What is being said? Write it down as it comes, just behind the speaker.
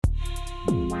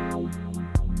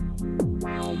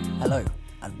Hello,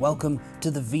 and welcome to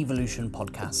the Vevolution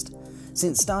podcast.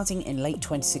 Since starting in late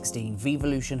 2016,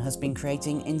 Vevolution has been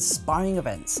creating inspiring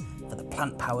events for the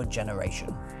plant-powered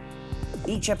generation.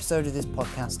 Each episode of this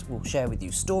podcast will share with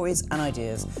you stories and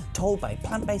ideas told by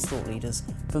plant-based thought leaders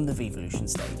from the Vevolution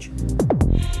stage.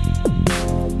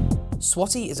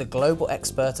 Swatee is a global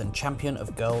expert and champion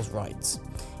of girls' rights.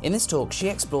 In this talk, she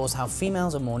explores how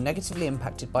females are more negatively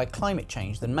impacted by climate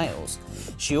change than males.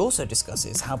 She also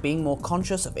discusses how being more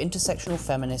conscious of intersectional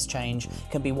feminist change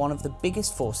can be one of the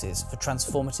biggest forces for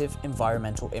transformative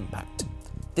environmental impact.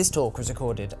 This talk was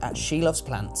recorded at She Loves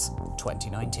Plants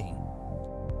 2019.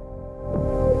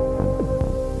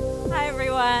 Hi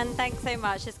everyone, thanks so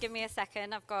much. Just give me a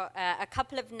second. I've got a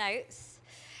couple of notes.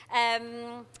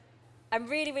 I'm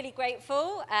really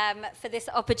grateful for this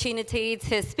opportunity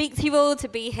to speak to you all, to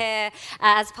be here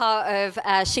as part of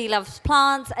She Loves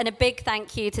Plants, and a big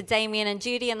thank you to Damien and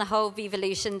Judy and the whole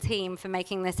Vevolution team for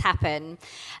making this happen.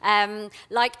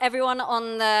 Like everyone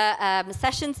on the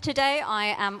sessions today,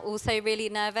 I am also really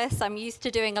nervous. I'm used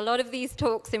to doing a lot of these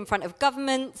talks in front of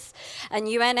governments and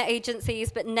UN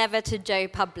agencies, but never to Joe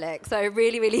Public. So I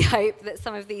really hope that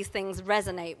some of these things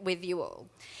resonate with you all.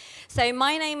 So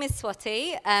my name is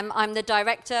Swatee. I'm the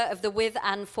director of the With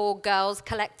and For Girls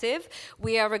Collective.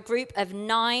 We are a group of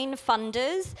 9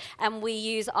 funders, and we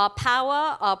use our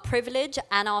power, our privilege,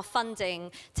 and our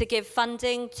funding to give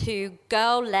funding to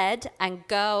girl-led and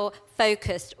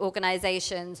girl-focused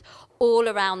organizations all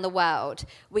around the world.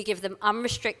 We give them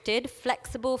unrestricted,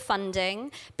 flexible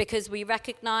funding because we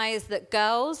recognize that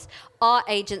girls are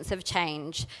agents of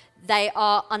change. They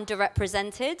are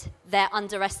underrepresented, they're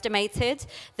underestimated,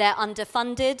 they're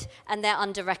underfunded, and they're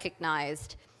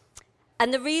underrecognized.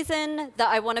 And the reason that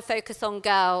I want to focus on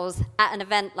girls at an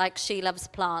event like She Loves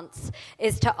Plants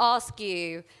is to ask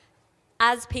you,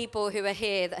 as people who are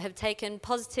here that have taken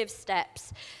positive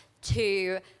steps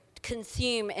to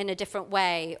consume in a different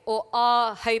way or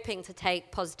are hoping to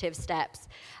take positive steps,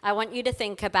 I want you to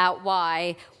think about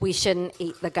why we shouldn't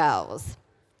eat the girls.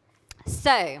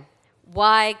 So,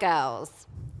 why girls?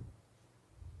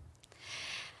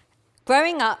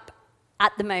 Growing up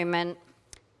at the moment,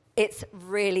 it's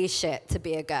really shit to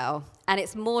be a girl, and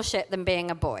it's more shit than being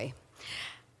a boy.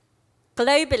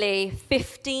 Globally,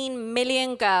 15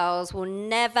 million girls will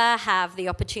never have the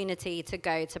opportunity to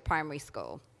go to primary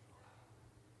school.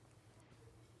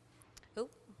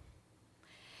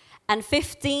 And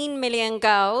 15 million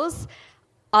girls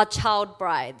are child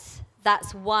brides.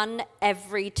 That's 1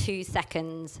 every 2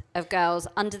 seconds of girls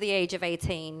under the age of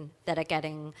 18 that are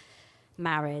getting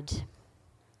married.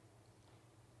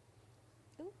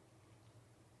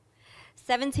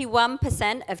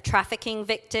 71% of trafficking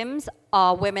victims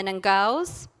are women and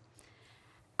girls.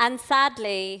 And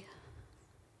sadly,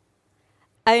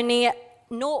 only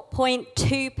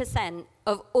 0.2%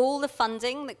 of all the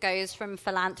funding that goes from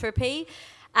philanthropy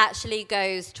actually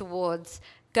goes towards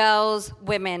girls,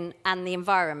 women, and the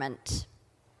environment.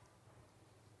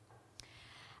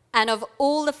 And of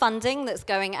all the funding that's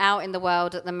going out in the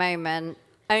world at the moment,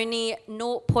 only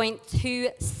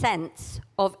 0.2 cents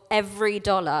of every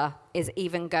dollar is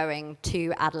even going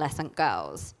to adolescent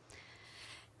girls.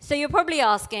 So you're probably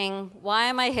asking, why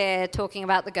am I here talking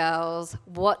about the girls?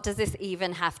 What does this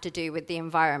even have to do with the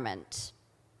environment?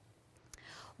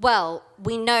 Well,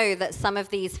 we know that some of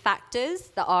these factors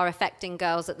that are affecting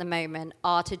girls at the moment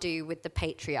are to do with the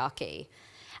patriarchy.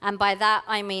 And by that,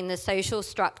 I mean the social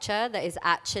structure that is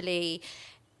actually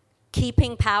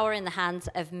keeping power in the hands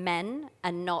of men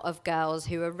and not of girls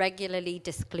who are regularly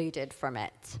discluded from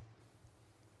it.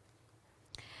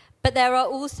 But there are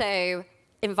also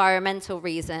environmental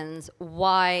reasons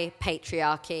why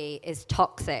patriarchy is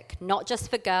toxic, not just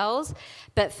for girls,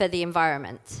 but for the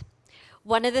environment.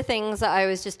 One of the things that I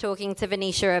was just talking to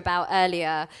Venetia about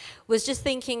earlier was just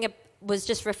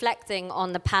reflecting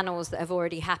on the panels that have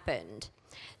already happened.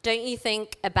 Don't you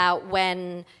think about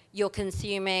when you're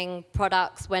consuming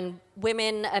products, when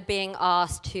women are being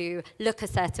asked to look a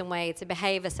certain way, to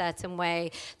behave a certain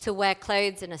way, to wear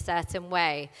clothes in a certain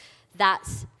way?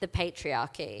 That's the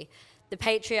patriarchy. The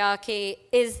patriarchy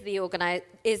is the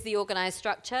organized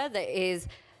structure that is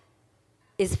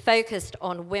focused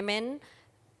on women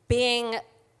being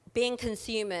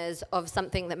consumers of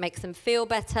something that makes them feel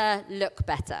better, look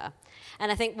better.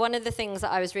 And I think one of the things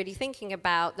that I was really thinking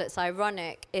about that's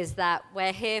ironic is that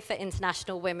we're here for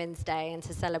International Women's Day and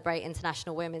to celebrate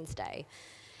International Women's Day.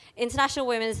 International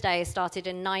Women's Day started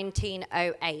in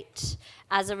 1908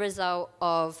 as a result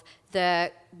of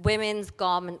the women's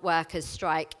garment workers'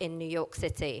 strike in New York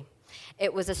City.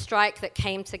 It was a strike that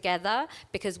came together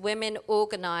because women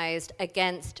organized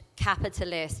against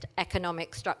capitalist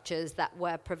economic structures that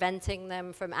were preventing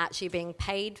them from actually being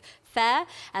paid fair,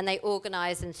 and they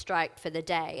organized and striked for the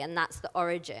day, and that's the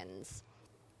origins.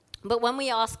 But when we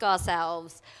ask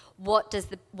ourselves, what does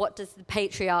the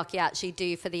patriarchy actually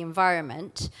do for the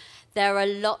environment? There are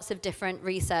lots of different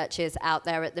researchers out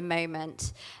there at the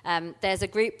moment. There's a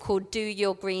group called Do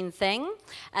Your Green Thing,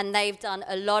 and they've done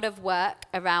a lot of work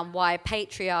around why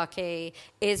patriarchy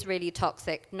is really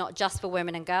toxic, not just for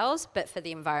women and girls, but for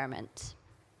the environment.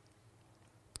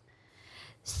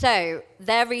 So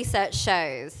their research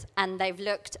shows, and they've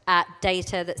looked at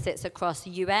data that sits across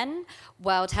UN,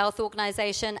 World Health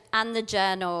Organization, and the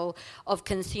Journal of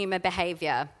Consumer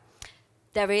Behavior.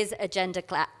 There is a gender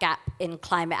gap in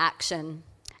climate action.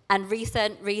 And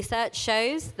recent research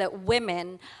shows that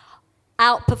women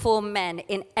outperform men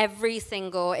in every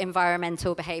single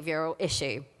environmental behavioral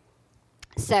issue.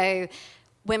 So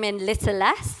women litter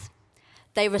less,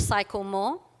 they recycle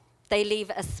more, they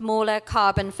leave a smaller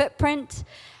carbon footprint,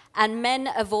 and men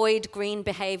avoid green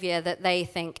behavior that they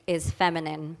think is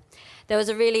feminine. There was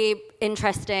a really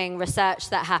interesting research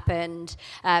that happened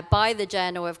by the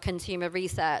Journal of Consumer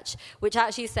Research, which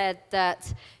actually said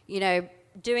that,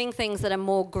 doing things that are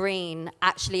more green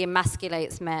actually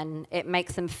emasculates men. It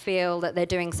makes them feel that they're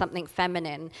doing something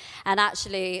feminine. And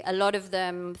actually, a lot of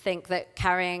them think that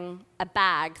carrying a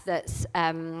bag that's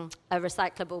a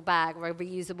recyclable bag or a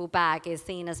reusable bag is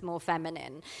seen as more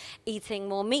feminine. Eating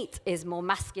more meat is more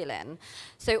masculine.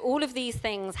 So all of these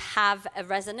things have a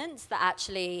resonance that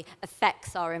actually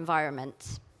affects our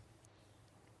environment.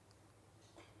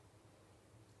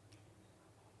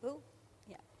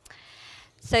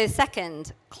 So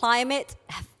second, climate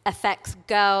affects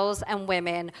girls and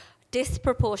women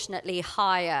disproportionately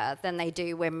higher than they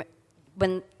do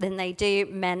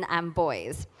men and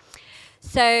boys.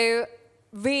 So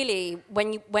really,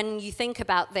 when you think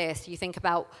about this, you think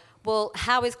about, well,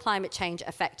 how is climate change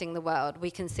affecting the world?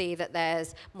 We can see that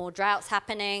there's more droughts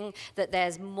happening, that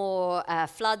there's more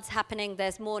floods happening,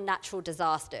 there's more natural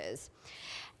disasters.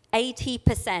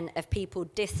 80% of people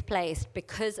displaced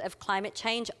because of climate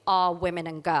change are women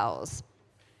and girls.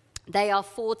 They are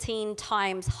 14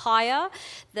 times higher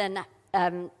than,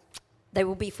 they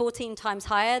will be 14 times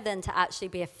higher than to actually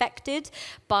be affected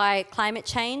by climate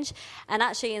change. And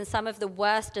actually, in some of the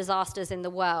worst disasters in the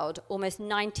world, almost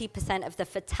 90% of the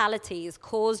fatalities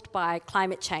caused by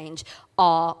climate change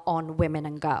are on women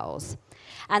and girls.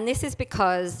 And this is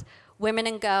because women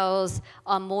and girls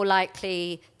are more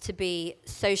likely to be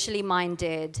socially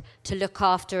minded, to look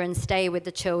after and stay with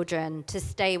the children, to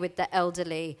stay with the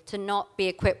elderly, to not be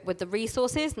equipped with the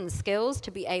resources and the skills to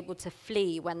be able to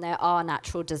flee when there are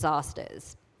natural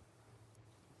disasters.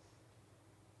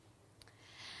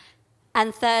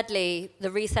 And thirdly, the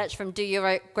research from Do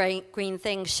Your Green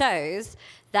Thing shows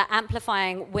that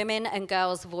amplifying women and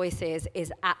girls' voices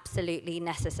is absolutely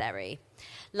necessary.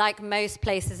 Like most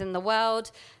places in the world,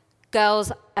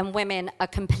 girls and women are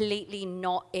completely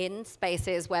not in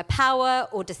spaces where power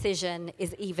or decision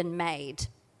is even made.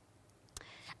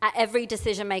 At every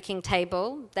decision-making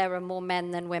table, there are more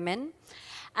men than women.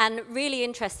 And really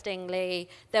interestingly,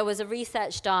 there was a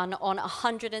research done on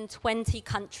 120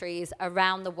 countries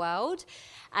around the world,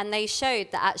 and they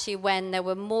showed that actually when there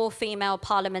were more female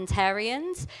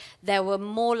parliamentarians, they were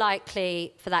more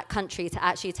likely for that country to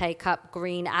actually take up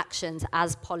green actions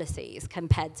as policies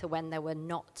compared to when there were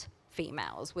not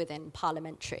females within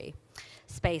parliamentary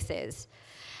spaces.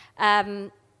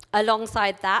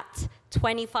 Alongside that,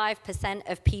 25%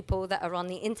 of people that are on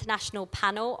the International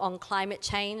Panel on Climate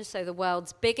Change, so the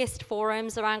world's biggest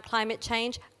forums around climate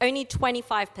change, only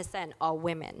 25% are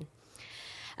women.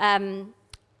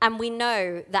 And we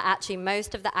know that actually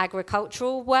most of the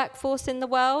agricultural workforce in the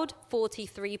world,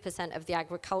 43% of the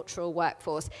agricultural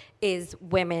workforce is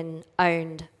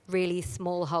women-owned, really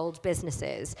small-hold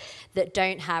businesses that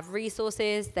don't have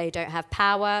resources, they don't have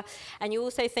power. And you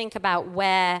also think about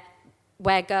where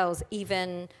girls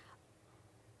even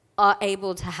are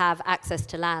able to have access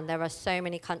to land. There are so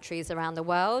many countries around the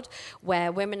world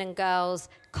where women and girls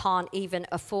can't even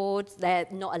afford, they're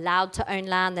not allowed to own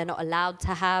land, they're not allowed to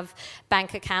have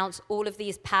bank accounts. All of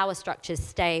these power structures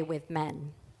stay with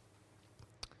men.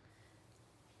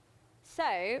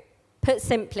 So, put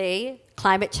simply,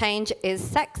 climate change is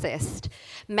sexist.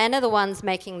 Men are the ones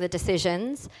making the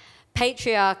decisions.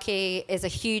 Patriarchy is a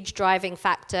huge driving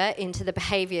factor into the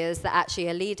behaviors that actually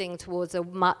are leading towards a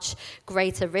much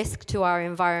greater risk to our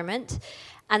environment.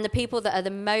 And the people that are the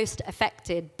most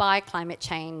affected by climate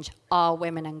change are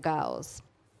women and girls.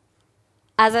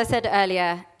 As I said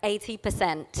earlier,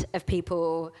 80% of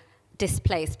people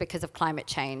displaced because of climate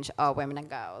change are women and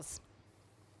girls.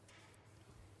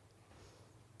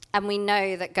 And we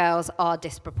know that girls are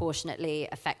disproportionately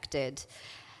affected.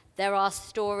 There are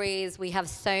stories, we have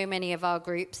so many of our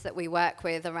groups that we work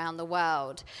with around the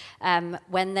world.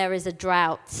 When there is a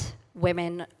drought,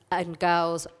 women and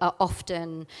girls are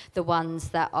often the ones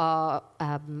that are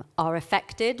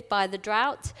affected by the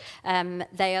drought.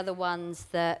 They are the ones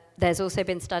that, there's also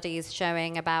been studies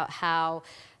showing about how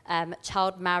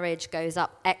child marriage goes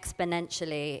up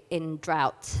exponentially in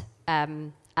drought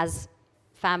as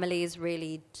families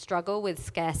really struggle with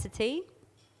scarcity.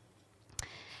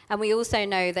 And we also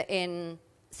know that in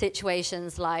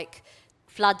situations like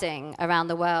flooding around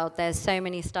the world, there's so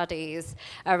many studies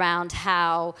around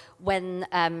how when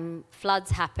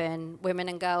floods happen, women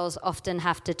and girls often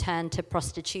have to turn to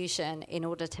prostitution in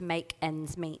order to make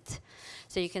ends meet.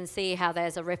 So you can see how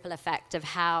there's a ripple effect of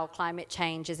how climate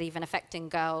change is even affecting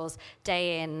girls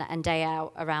day in and day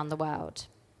out around the world.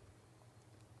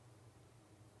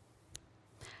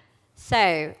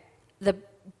 So the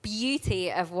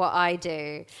beauty of what I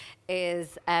do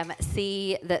is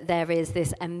see that there is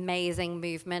this amazing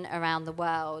movement around the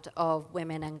world of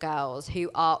women and girls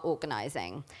who are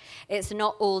organizing. It's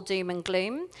not all doom and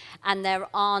gloom, and there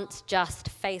aren't just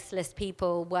faceless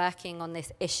people working on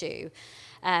this issue.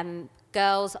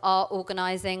 Girls are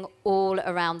organizing all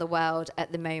around the world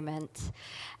at the moment.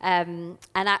 And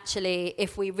actually,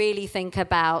 if we really think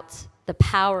about the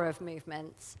power of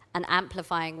movements and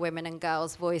amplifying women and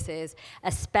girls' voices,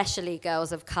 especially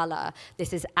girls of color,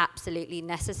 this is absolutely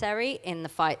necessary in the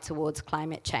fight towards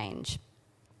climate change.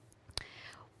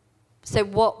 So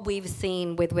what we've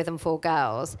seen with and for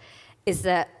Girls is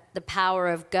that the power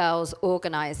of girls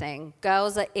organizing.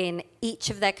 Girls are in each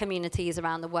of their communities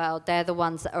around the world. They're the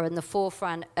ones that are in the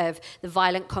forefront of the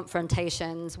violent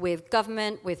confrontations with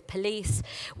government, with police,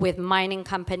 with mining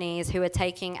companies who are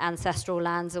taking ancestral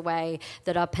lands away,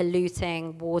 that are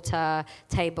polluting water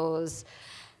tables.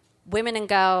 Women and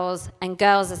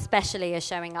girls especially, are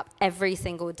showing up every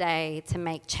single day to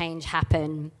make change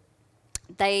happen.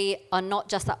 They are not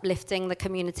just uplifting the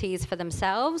communities for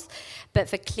themselves, but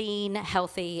for clean,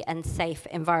 healthy, and safe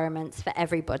environments for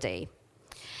everybody.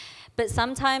 But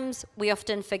sometimes we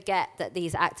often forget that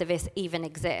these activists even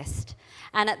exist.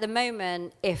 And at the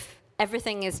moment, if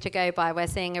everything is to go by, we're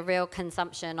seeing a real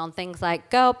consumption on things like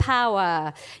girl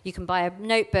power. You can buy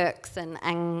notebooks and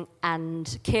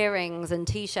keyrings and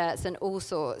T-shirts and all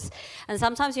sorts. And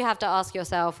sometimes you have to ask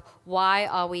yourself, why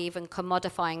are we even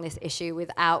commodifying this issue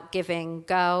without giving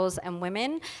girls and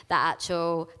women the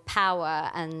actual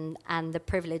power and the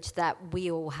privilege that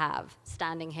we all have,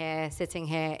 standing here, sitting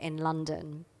here in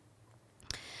London?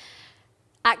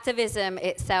 Activism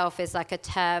itself is like a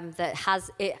term that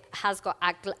has got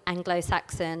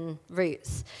Anglo-Saxon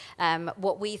roots.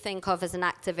 What we think of as an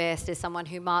activist is someone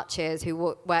who marches,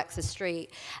 who works the street,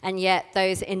 and yet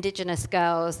those indigenous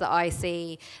girls that I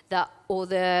see, or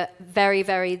the very,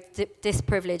 very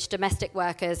disprivileged domestic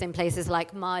workers in places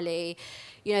like Mali,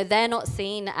 they're not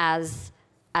seen as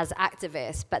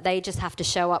activists, but they just have to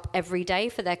show up every day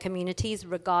for their communities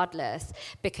regardless,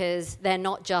 because they're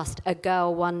not just a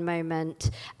girl one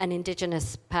moment, an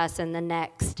indigenous person the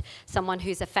next, someone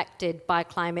who's affected by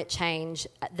climate change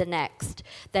the next.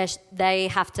 They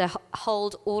have to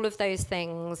hold all of those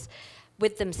things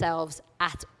with themselves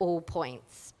at all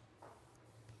points.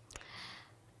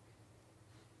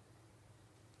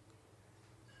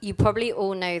 You probably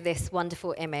all know this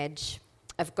wonderful image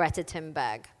of Greta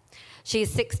Thunberg.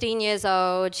 She's 16 years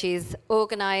old. She's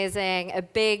organizing a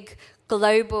big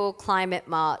global climate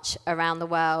march around the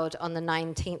world on the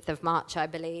 19th of March, I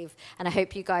believe. And I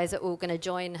hope you guys are all going to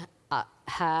join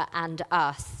her and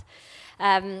us.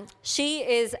 She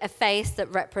is a face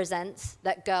that represents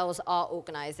that girls are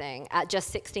organizing. At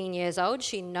just 16 years old,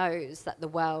 she knows that the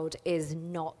world is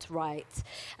not right,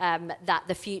 that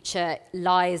the future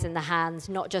lies in the hands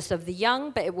not just of the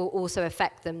young, but it will also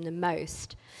affect them the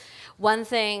most. One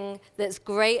thing that's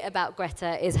great about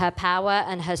Greta is her power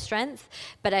and her strength,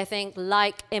 but I think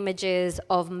like images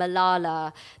of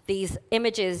Malala, these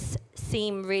images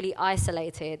seem really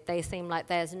isolated. They seem like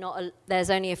there's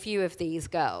only a few of these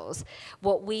girls.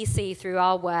 What we see through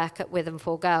our work at With and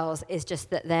For Girls is just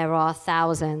that there are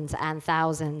thousands and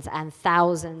thousands and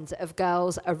thousands of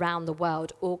girls around the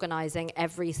world organizing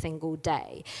every single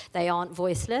day. They aren't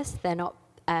voiceless. They're not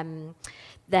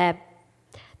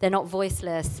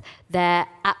voiceless. They're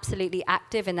absolutely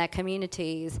active in their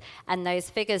communities. And those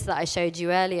figures that I showed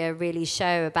you earlier really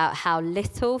show about how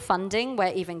little funding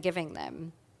we're even giving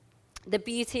them. The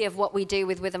beauty of what we do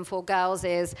with Them for Girls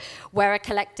is we're a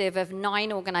collective of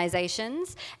 9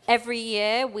 organizations. Every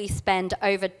year we spend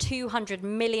over $200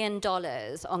 million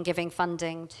on giving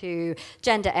funding to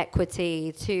gender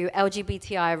equity, to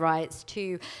LGBTI rights,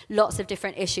 to lots of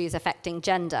different issues affecting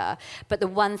gender. But the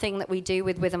one thing that we do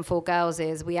with Them for Girls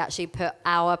is we actually put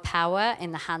our power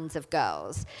in the hands of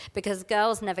girls, because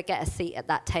girls never get a seat at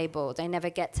that table. They never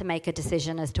get to make a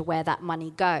decision as to where that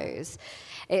money goes.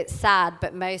 It's sad,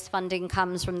 but most funding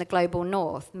comes from the global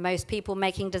north. Most people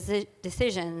making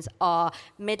decisions are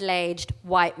middle-aged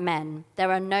white men.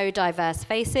 There are no diverse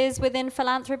faces within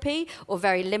philanthropy, or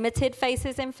very limited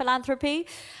faces in philanthropy.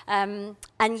 And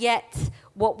yet,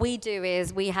 what we do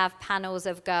is we have panels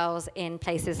of girls in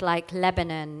places like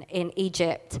Lebanon, in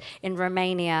Egypt, in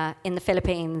Romania, in the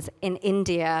Philippines, in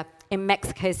India, in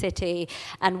Mexico City,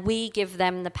 and we give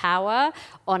them the power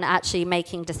on actually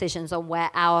making decisions on where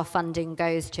our funding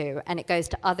goes to, and it goes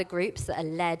to other groups that are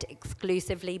led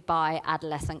exclusively by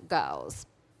adolescent girls.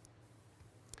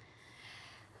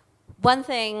 One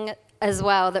thing as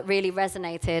well that really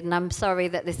resonated, and I'm sorry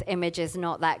that this image is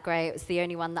not that great, it was the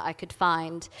only one that I could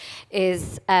find,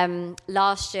 is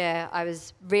last year I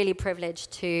was really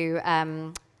privileged to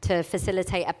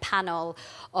facilitate a panel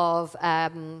of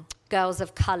girls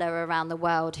of color around the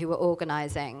world who were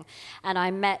organizing. And I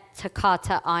met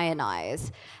Takata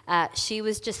Ionise. She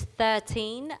was just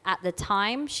 13 at the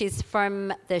time. She's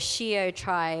from the Shio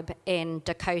tribe in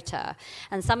Dakota.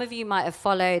 And some of you might have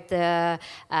followed the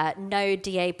No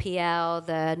DAPL,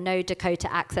 the No Dakota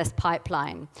Access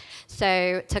Pipeline.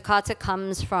 So Takata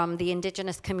comes from the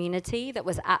indigenous community that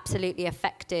was absolutely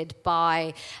affected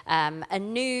by a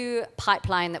new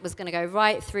pipeline that was going to go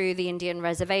right through the Indian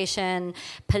reservation,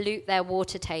 pollute their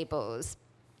water tables.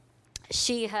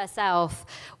 She herself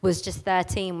was just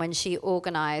 13 when she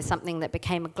organized something that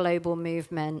became a global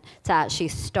movement to actually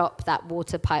stop that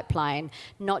water pipeline,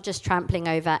 not just trampling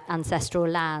over ancestral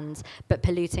lands, but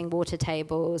polluting water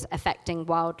tables, affecting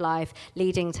wildlife,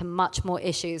 leading to much more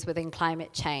issues within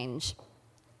climate change.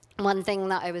 One thing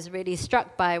that I was really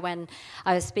struck by when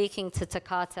I was speaking to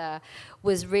Takata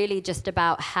was really just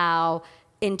about how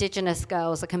Indigenous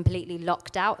girls are completely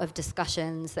locked out of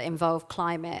discussions that involve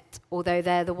climate, although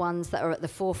they're the ones that are at the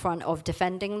forefront of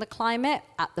defending the climate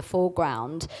at the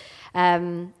foreground.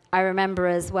 I remember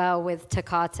as well with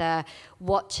Takata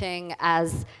watching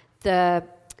as the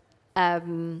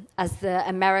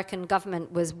American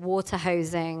government was water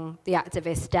hosing the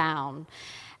activists down,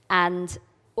 and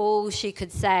all she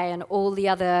could say, and all the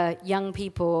other young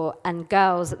people and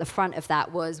girls at the front of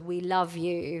that was, "We love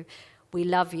you. We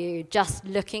love you." Just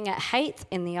looking at hate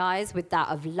in the eyes with that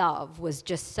of love was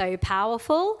just so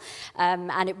powerful.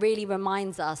 And it really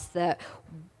reminds us that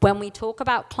when we talk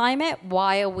about climate,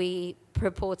 why are we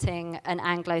purporting an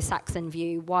Anglo-Saxon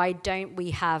view? Why don't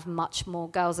we have much more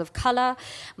girls of color,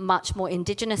 much more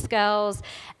indigenous girls,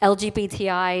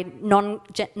 LGBTI,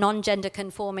 non-gender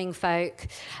conforming folk?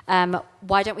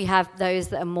 Why don't we have those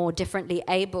that are more differently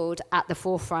abled at the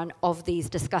forefront of these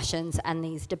discussions and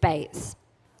these debates?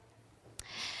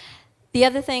 The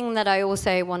other thing that I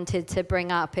also wanted to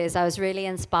bring up is I was really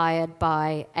inspired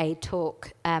by a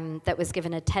talk that was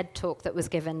given, a TED talk that was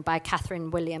given by Catherine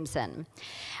Williamson.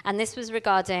 And this was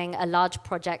regarding a large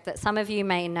project that some of you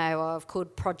may know of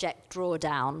called Project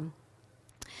Drawdown.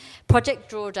 Project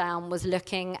Drawdown was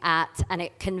looking at, and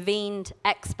it convened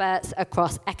experts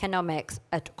across economics,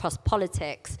 across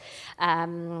politics,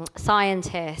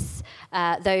 scientists,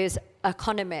 those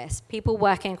economists, people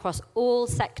working across all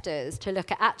sectors to look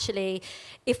at actually,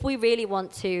 if we really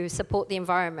want to support the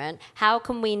environment, how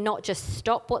can we not just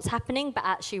stop what's happening, but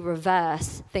actually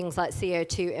reverse things like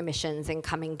CO2 emissions in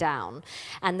coming down?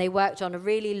 And they worked on a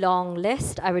really long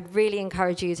list. I would really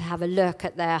encourage you to have a look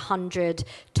at their 100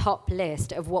 top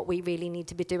list of what we really need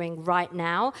to be doing right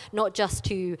now, not just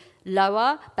to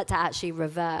lower, but to actually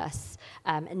reverse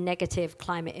negative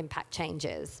climate impact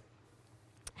changes.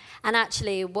 And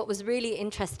actually, what was really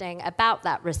interesting about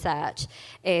that research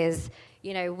is,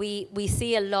 you know, we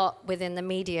see a lot within the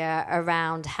media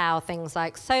around how things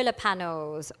like solar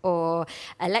panels or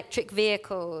electric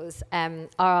vehicles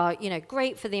are, you know,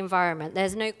 great for the environment.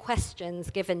 There's no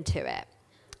questions given to it.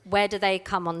 Where do they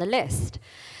come on the list?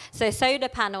 So solar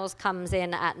panels comes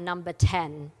in at number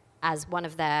 10 as one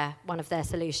of their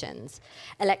solutions.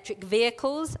 Electric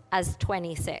vehicles as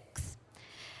 26.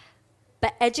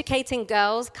 But educating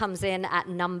girls comes in at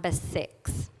number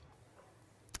 6.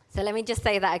 So let me just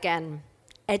say that again.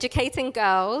 Educating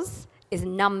girls is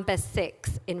number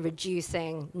 6 in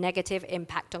reducing negative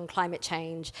impact on climate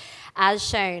change, as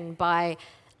shown by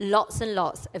lots and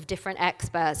lots of different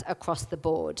experts across the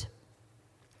board.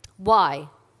 Why?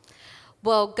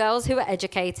 Well, girls who are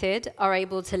educated are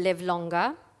able to live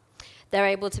longer. They're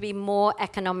able to be more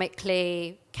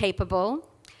economically capable.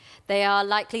 They are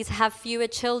likely to have fewer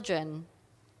children.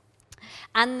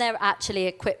 And they're actually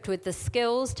equipped with the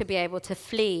skills to be able to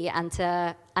flee and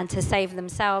to save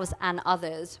themselves and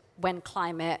others when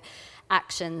climate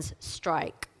actions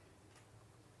strike.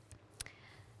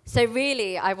 So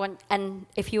really, and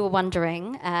if you were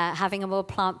wondering, having a more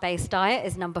plant-based diet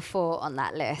is number 4 on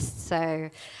that list. So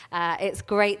it's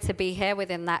great to be here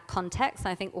within that context.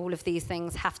 I think all of these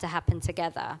things have to happen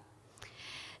together.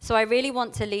 So I really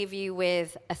want to leave you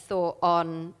with a thought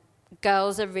on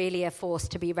girls are really a force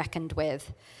to be reckoned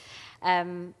with.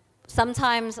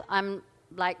 Sometimes I'm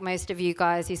like most of you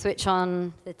guys, you switch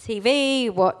on the TV,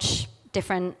 you watch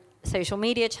different social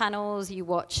media channels, you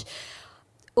watch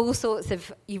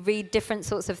you read different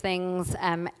sorts of things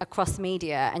across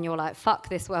media, and you're like, fuck,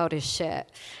 this world is shit.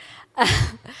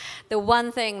 The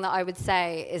one thing that I would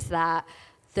say is that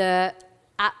the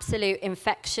absolute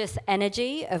infectious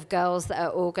energy of girls that are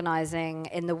organizing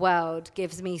in the world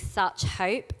gives me such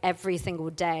hope every single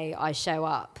day I show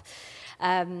up.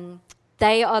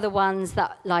 They are the ones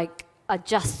that are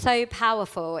just so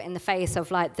powerful in the face of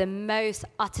the most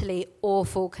utterly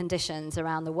awful conditions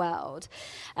around the world.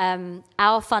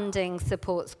 Our funding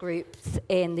supports groups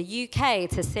in the UK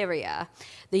to Syria,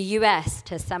 the US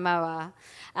to Samoa,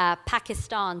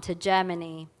 Pakistan to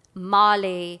Germany,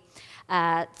 Mali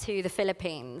to the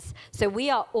Philippines. So we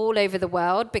are all over the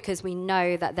world because we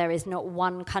know that there is not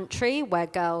one country where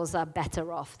girls are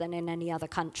better off than in any other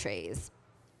countries.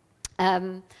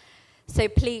 So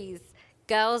please,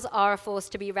 girls are a force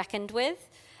to be reckoned with.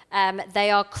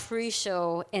 They are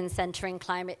crucial in centering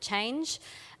climate change.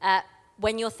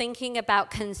 When you're thinking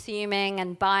about consuming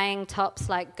and buying tops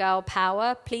like girl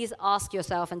power, please ask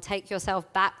yourself and take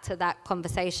yourself back to that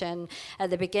conversation at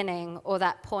the beginning, or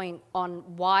that point on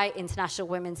why International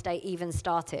Women's Day even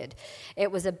started.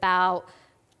 It was about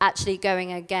actually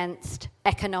going against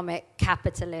economic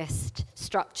capitalist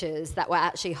structures that were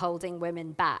actually holding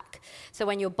women back. So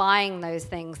when you're buying those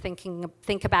things,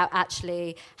 think about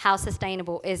actually how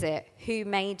sustainable is it? Who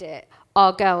made it?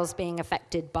 Are girls being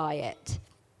affected by it?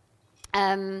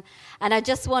 And I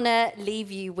just want to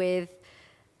leave you with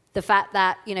the fact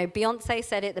that, Beyonce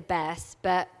said it the best,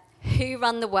 but who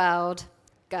run the world?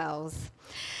 Girls.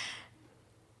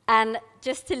 And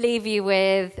just to leave you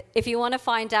with, if you want to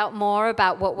find out more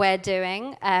about what we're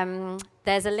doing,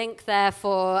 there's a link there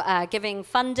for giving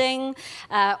funding.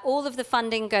 All of the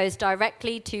funding goes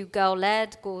directly to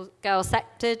girl-led,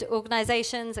 girl-sectored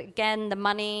organizations. Again, the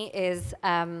money is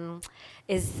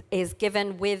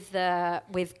given with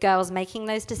girls making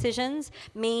those decisions.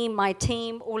 Me, my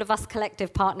team, all of us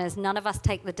collective partners, none of us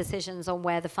take the decisions on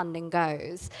where the funding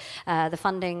goes. The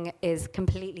funding is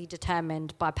completely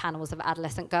determined by panels of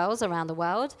adolescent girls around the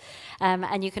world.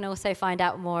 And you can also find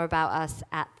out more about us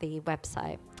at the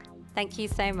website. Thank you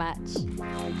so much.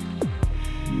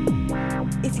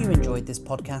 If you enjoyed this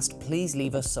podcast, please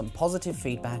leave us some positive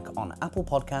feedback on Apple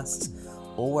Podcasts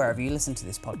or wherever you listen to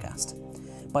this podcast.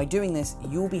 By doing this,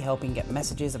 you'll be helping get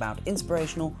messages about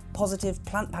inspirational, positive,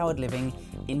 plant-powered living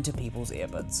into people's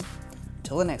earbuds.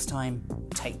 Until the next time,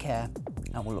 take care,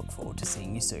 and we'll look forward to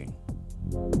seeing you soon.